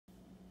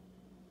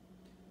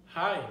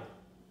Hi,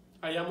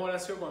 I am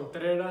Horacio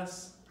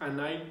Contreras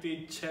and I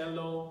teach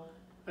cello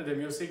at the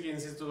Music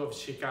Institute of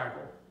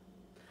Chicago.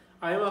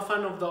 I am a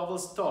fan of double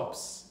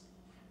stops.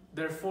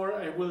 Therefore,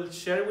 I will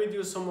share with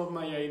you some of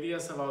my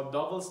ideas about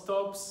double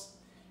stops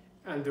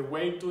and the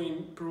way to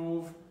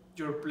improve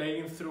your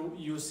playing through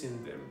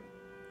using them.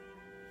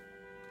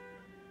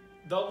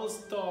 Double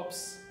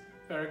stops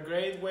are a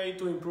great way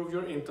to improve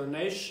your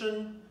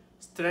intonation,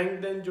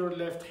 strengthen your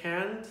left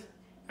hand,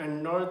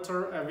 and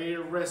nurture a very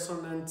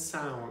resonant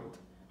sound.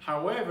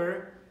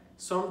 However,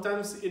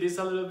 sometimes it is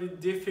a little bit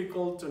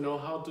difficult to know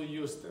how to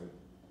use them.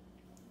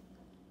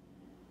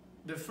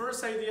 The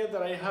first idea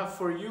that I have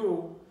for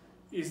you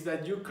is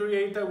that you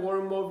create a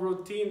warm-up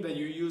routine that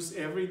you use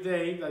every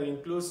day that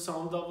includes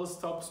some double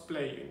stops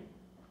playing.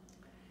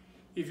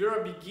 If you're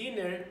a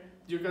beginner,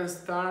 you can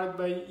start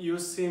by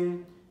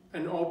using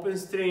an open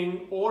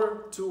string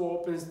or two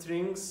open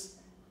strings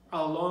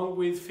along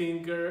with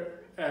fingered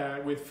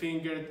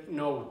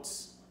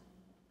notes.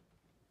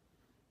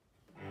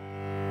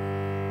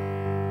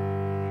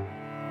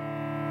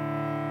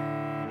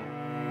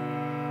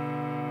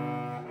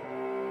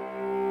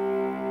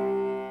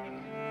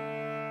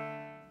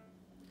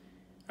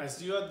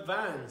 As you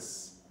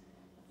advance,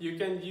 you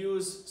can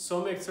use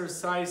some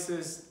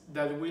exercises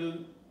that will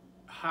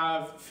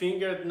have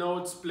fingered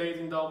notes played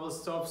in double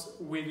stops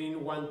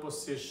within one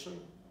position.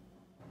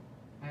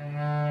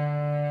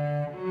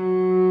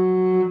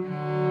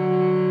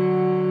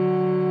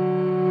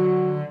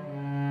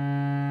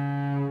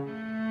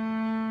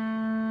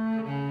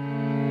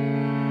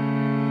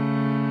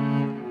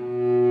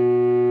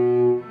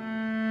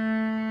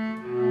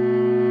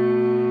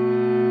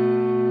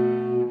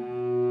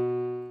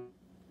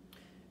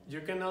 You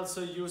can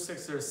also use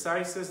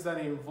exercises that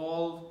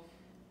involve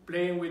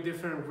playing with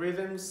different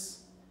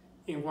rhythms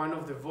in one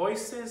of the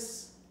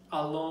voices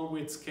along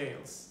with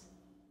scales.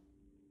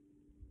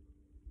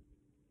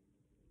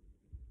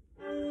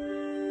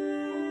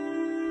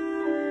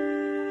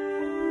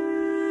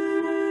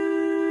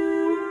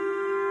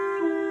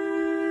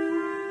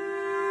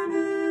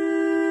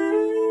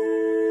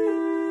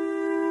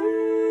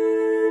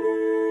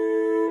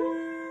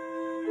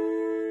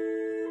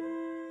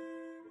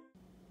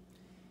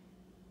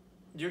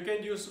 You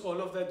can use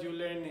all of that you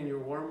learn in your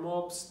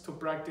warm-ups to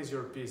practice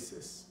your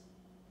pieces.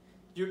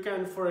 You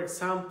can, for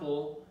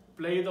example,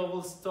 play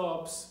double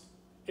stops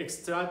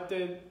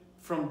extracted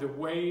from the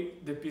way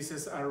the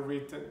pieces are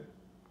written.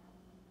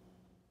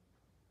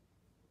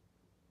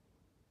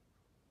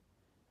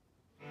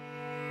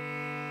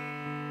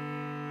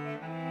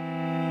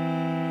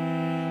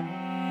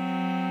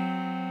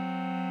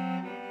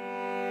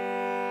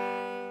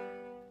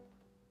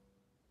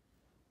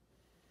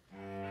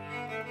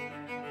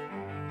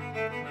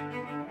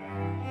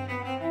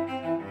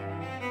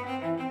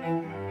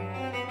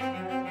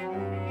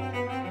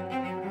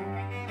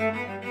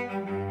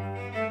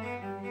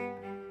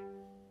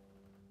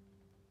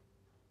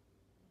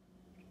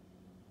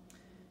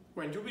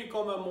 When you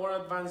become a more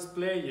advanced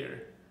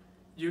player,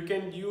 you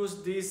can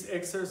use these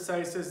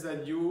exercises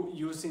that you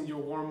use in your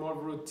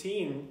warm-up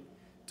routine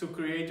to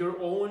create your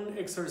own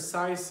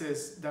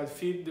exercises that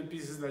fit the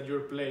pieces that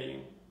you're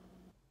playing.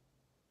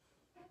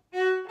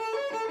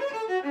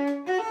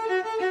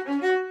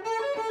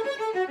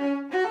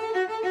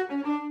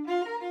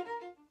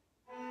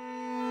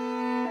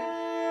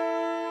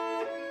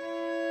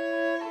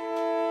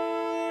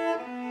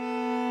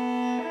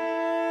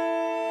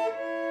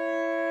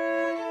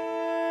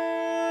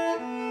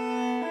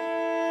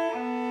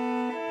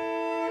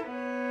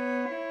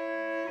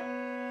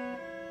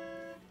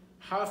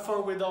 Have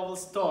fun with double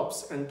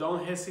stops and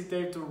don't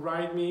hesitate to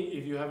write me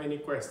if you have any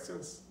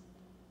questions.